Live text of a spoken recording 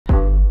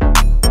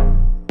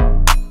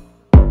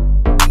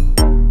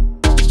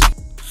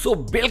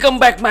So welcome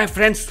back my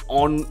friends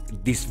on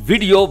this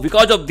video.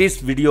 Because of this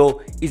video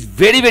is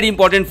very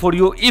important for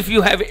you. If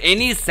you have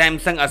any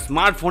Samsung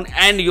smartphone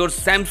and your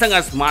Samsung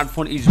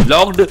smartphone is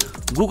logged,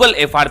 Google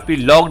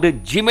FRP logged,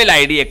 Gmail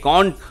ID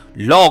account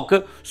locked,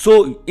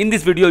 so in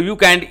this video you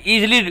can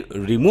easily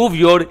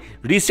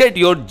reset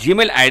your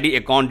Gmail ID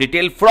account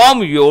detail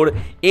from your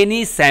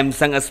any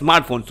Samsung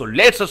smartphone. So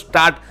let's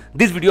start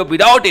this video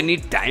without any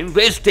time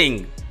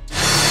wasting.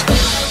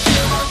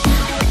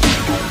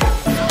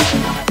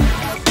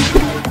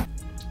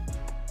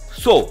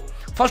 So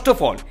first of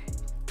all,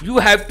 you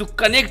have to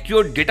connect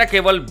your data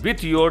cable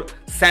with your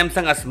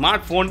Samsung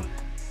smartphone.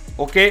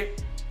 Okay,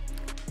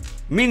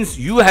 means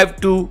you have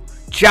to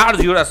charge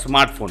your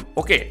smartphone.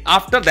 Okay,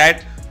 after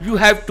that you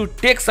have to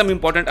take some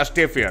important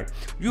step here.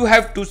 You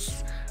have to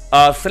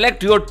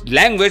select your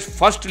language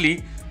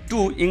firstly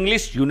to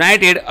English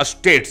United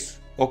States.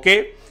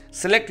 Okay,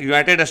 select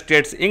United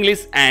States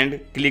English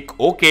and click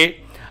OK.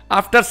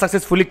 After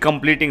successfully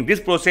completing this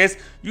process,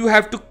 you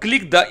have to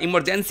click the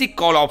emergency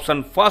call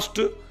option first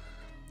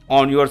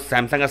on your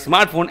Samsung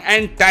smartphone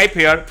and type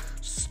here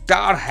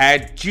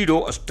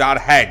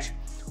 *#0*#.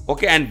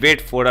 Okay, and wait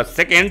for a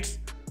second.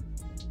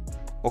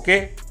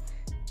 Okay,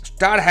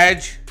 *#,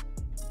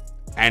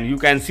 and you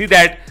can see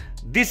that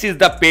this is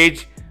the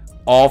page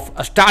of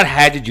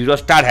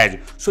 *#0*#.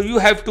 So you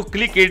have to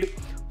click it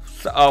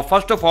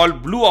first of all,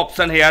 blue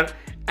option here,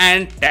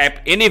 and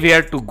tap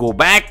anywhere to go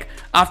back.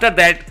 After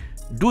that,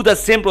 do the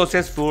same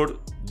process for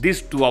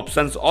these two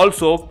options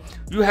also.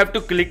 You have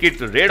to click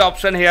it red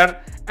option here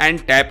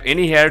and tap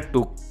anywhere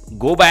to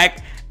go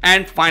back,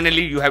 and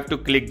finally you have to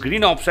click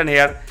green option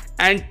here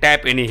and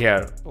tap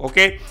anywhere.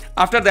 Okay,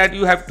 after that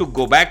you have to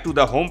go back to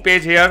the home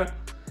page here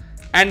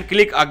and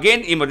click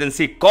again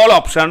emergency call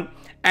option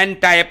and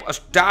type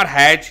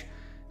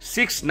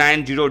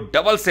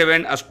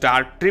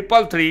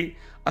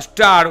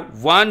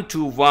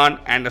 *#69077*333*121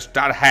 and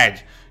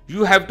 *#.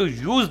 You have to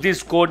use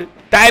this code,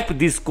 type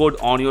this code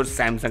on your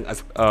Samsung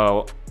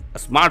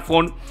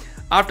smartphone.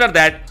 After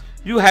that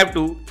you have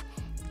to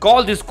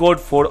call this code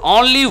for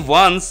only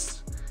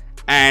once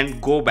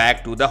and go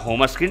back to the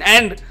home screen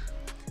and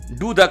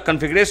do the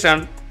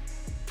configuration.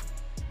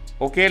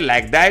 Okay,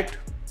 like that.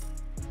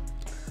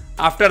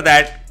 After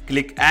that,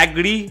 click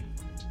agree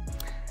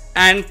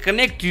and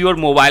connect your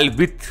mobile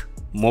with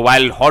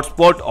mobile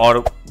hotspot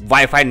or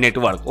Wi-Fi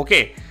network.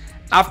 Okay,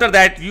 after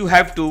that you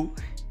have to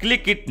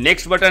click it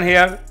next button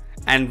here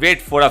and wait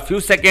for a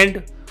few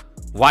seconds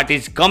what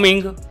is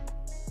coming,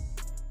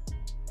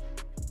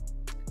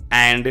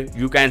 and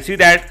you can see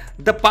that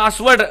the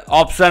password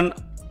option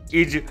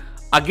is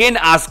again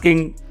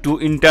asking to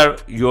enter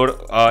your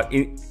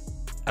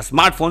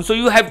smartphone. So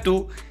you have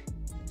to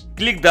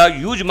click the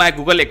use my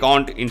Google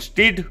account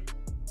instead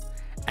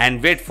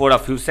and wait for a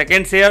few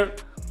seconds here.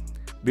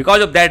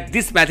 Because of that,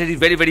 this message is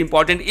very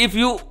important. If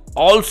you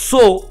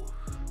also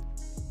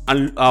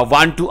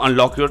want to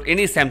unlock your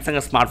any Samsung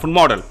smartphone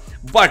model,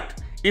 but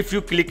if you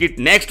click it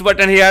next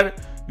button here,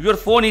 your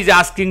phone is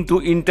asking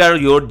to enter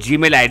your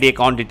Gmail ID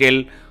account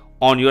detail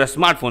on your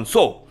smartphone.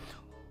 So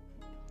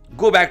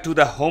go back to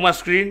the home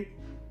screen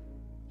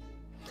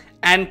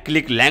and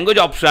click language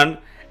option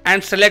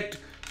and select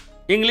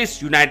English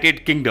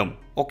United Kingdom.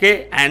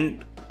 Okay,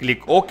 and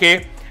click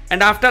OK,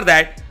 and after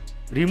that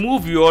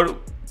remove your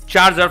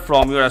charger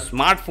from your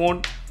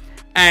smartphone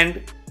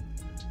and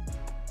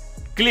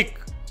click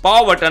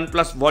power button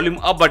plus volume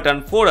up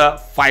button for a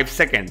 5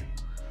 seconds.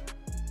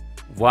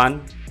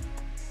 1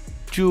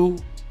 2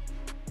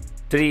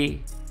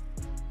 3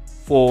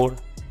 4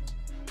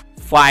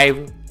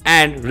 5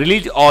 and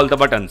release all the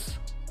buttons.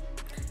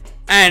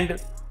 And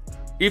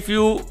if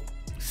you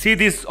see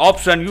this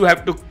option, you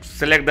have to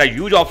select the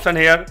use option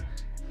here,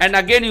 and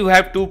again you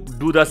have to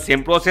do the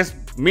same process.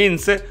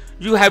 Means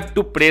you have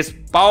to press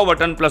power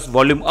button plus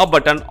volume up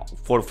button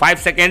for 5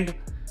 seconds.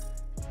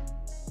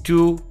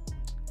 2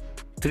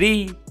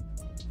 3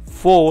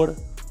 4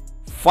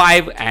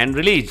 5 and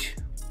release.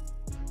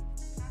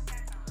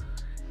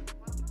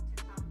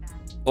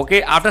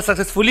 Okay, after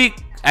successfully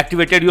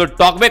activated your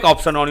talkback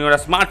option on your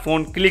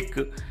smartphone, click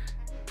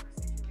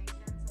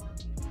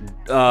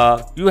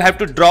you have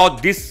to draw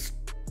this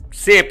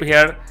shape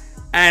here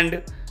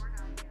and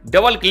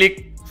double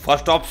click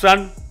first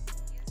option,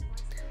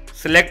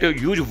 select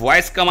use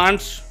voice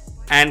commands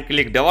and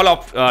click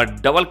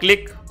double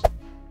click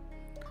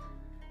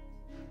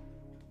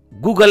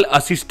Google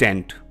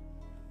Assistant.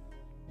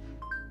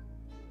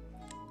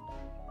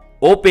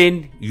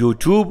 Open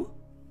YouTube.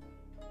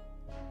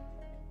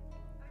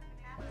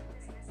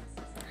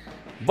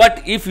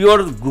 But if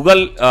your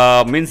Google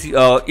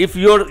if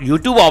your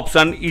YouTube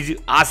option is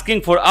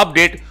asking for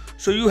update,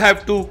 so you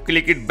have to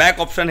click it back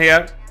option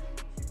here.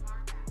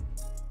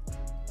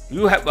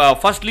 You have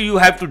firstly you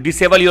have to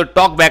disable your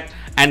talkback,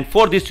 and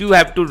for this you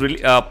have to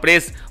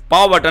press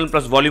power button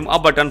plus volume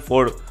up button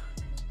for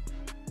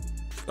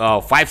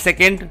 5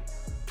 seconds.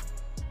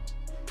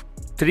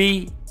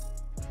 3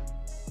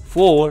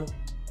 4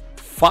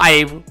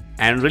 5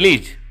 and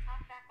release,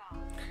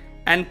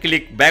 and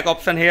click back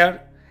option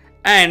here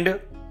and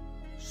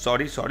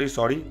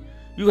sorry,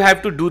 you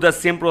have to do the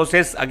same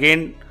process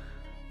again.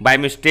 By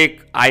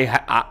mistake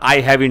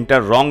I have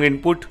entered wrong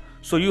input,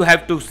 so you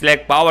have to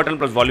select power button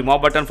plus volume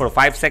up button for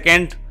 5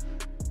 seconds.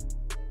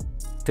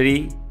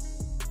 3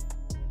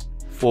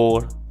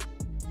 4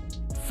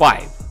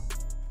 5.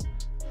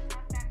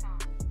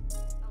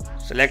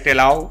 Select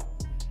allow.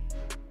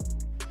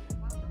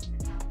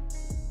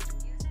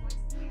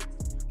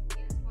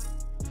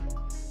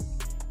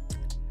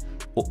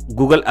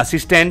 Google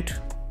Assistant.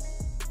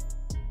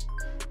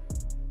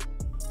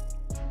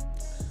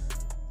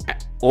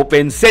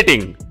 Open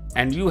setting,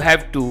 and you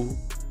have to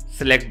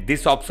select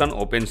this option,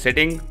 open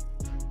setting,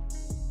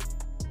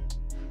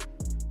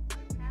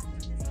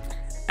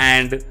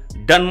 and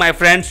done, my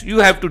friends. You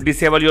have to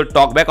disable your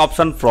talkback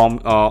option from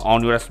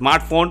on your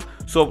smartphone.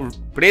 So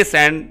press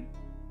and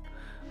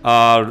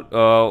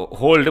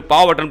hold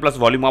power button plus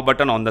volume up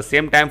button on the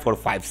same time for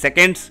 5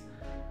 seconds.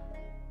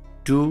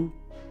 2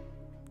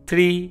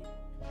 3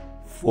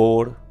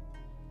 4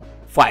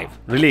 5.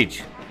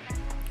 Release.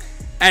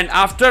 And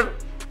after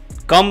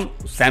come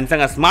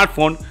Samsung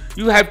smartphone,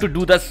 you have to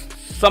do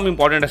some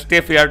important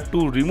step here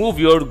to remove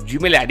your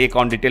Gmail ID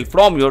account detail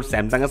from your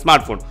Samsung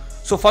smartphone.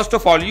 So first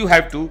of all, you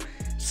have to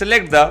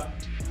select the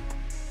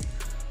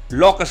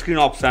lock screen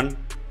option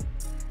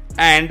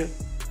and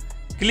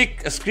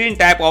click screen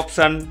tap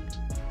option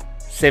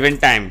 7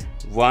 times.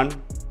 1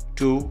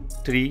 2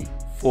 3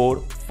 4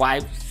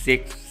 5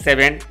 6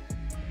 7.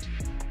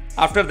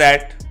 After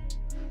that,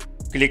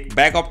 click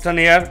back option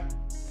here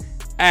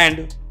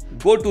and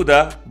go to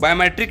the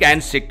biometric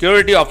and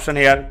security option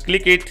here.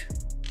 Click it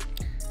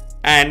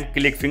and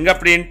click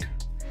fingerprint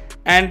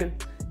and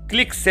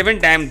click 7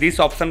 times this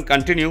option.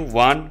 Continue.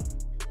 1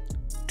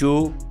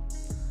 2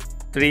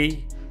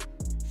 3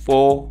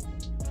 4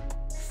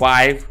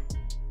 5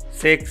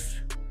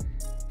 6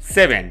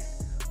 7.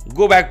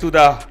 Go back to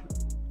the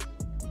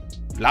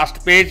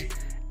last page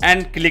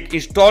and click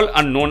install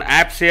unknown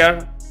apps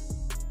here.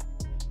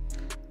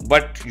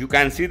 But you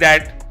can see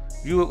that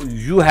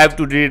you have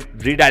to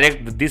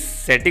redirect this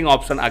setting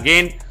option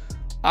again.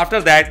 After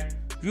that,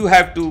 you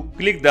have to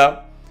click the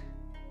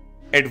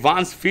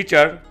advanced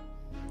feature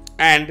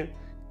and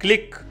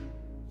click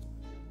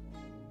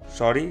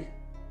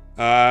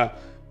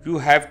you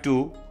have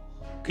to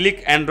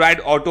click Android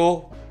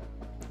Auto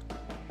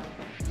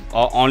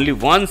only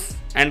once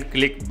and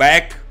click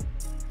back.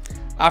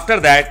 After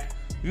that,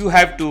 you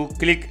have to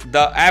click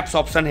the apps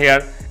option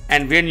here,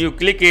 and when you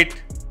click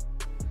it,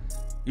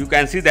 you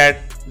can see that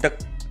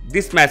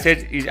this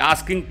message is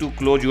asking to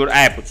close your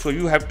app. So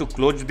you have to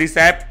close this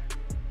app.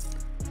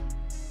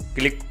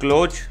 Click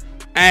close,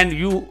 and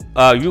you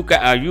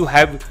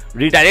have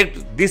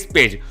redirect this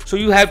page. So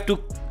you have to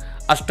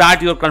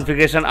start your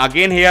configuration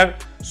again here.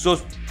 So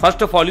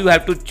first of all, you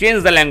have to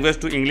change the language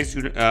to English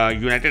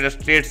United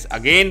States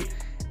again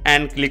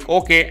and click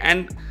OK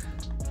and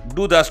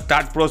do the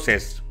start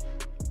process.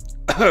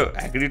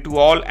 Agree to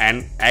all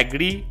and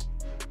agree.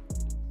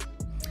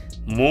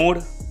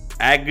 More,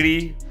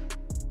 agree.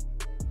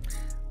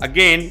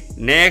 Again,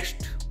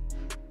 next.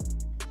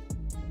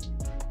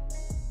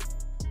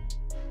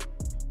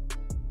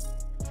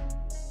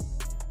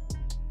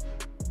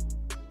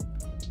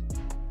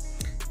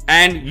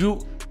 And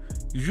you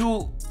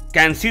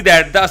can see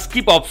that the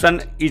skip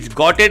option is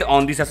got it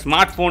on this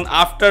smartphone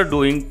after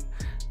doing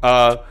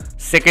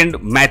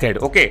second method.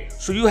 Okay,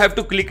 so you have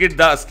to click it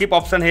the skip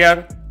option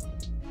here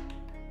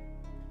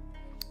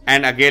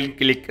and again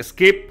click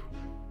skip.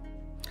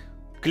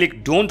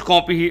 Click don't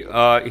copy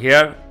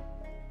here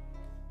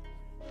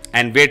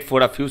and wait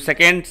for a few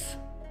seconds.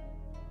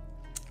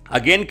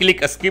 Again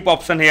click skip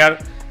option here,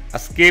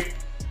 skip,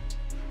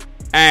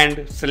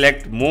 and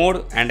select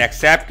more and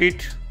accept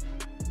it.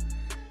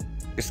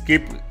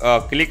 Skip,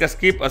 click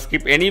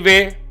skip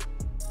anyway.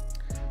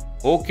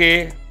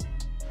 Okay,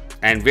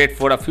 and wait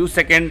for a few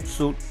seconds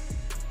to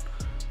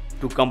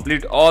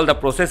complete all the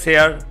process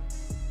here.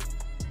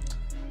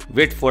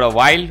 Wait for a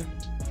while.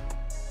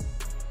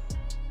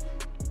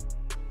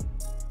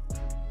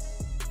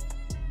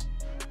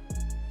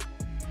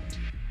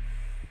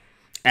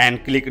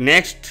 And click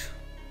next.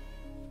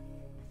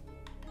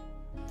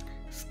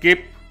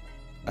 Skip,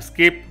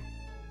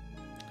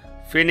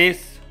 finish.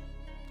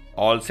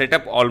 All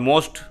setup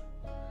almost.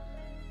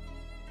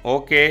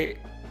 Okay,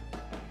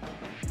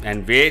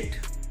 and wait.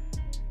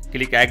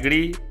 Click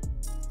agree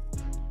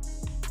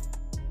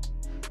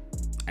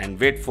and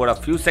wait for a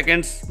few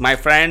seconds, my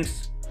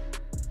friends.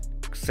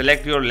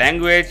 Select your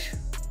language.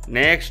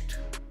 Next,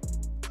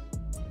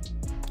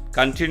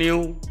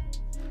 continue.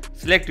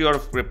 Select your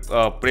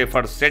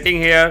preferred setting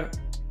here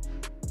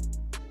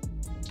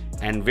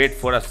and wait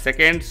for a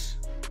seconds.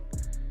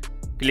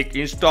 Click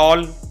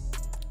install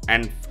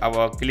and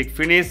click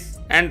finish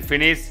and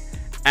finish,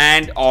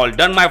 and all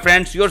done, my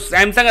friends. Your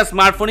Samsung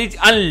smartphone is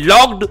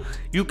unlocked.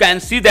 You can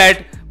see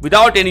that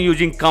without any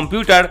using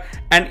computer,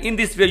 and in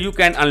this way you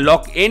can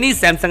unlock any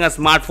Samsung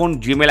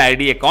smartphone Gmail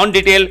ID account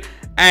detail.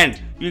 And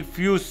if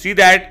you see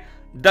that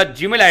the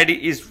Gmail ID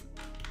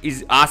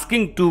is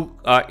asking to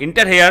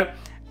enter here,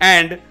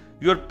 and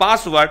your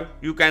password,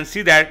 you can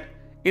see that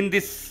in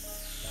this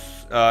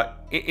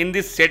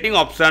setting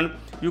option,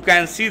 you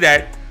can see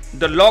that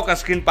the lock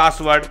screen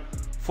password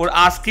for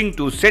asking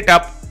to set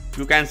up,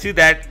 you can see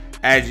that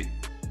as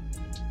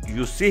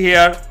you see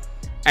here,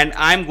 and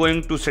I'm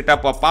going to set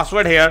up a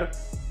password here.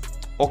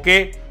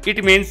 Okay,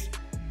 it means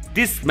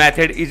this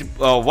method is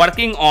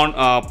working on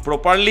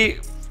properly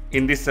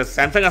in this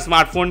Samsung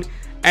smartphone.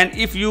 And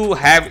if you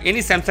have any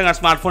Samsung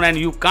smartphone and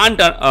you can't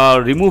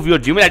remove your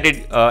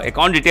Gmail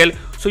account detail,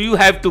 so you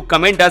have to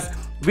comment us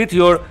with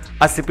your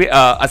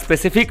a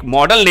specific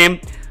model name.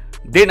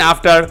 Then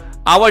after,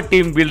 our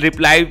team will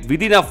reply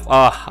within a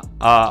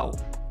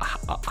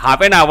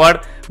half an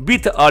hour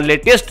with a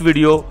latest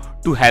video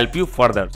to help you further.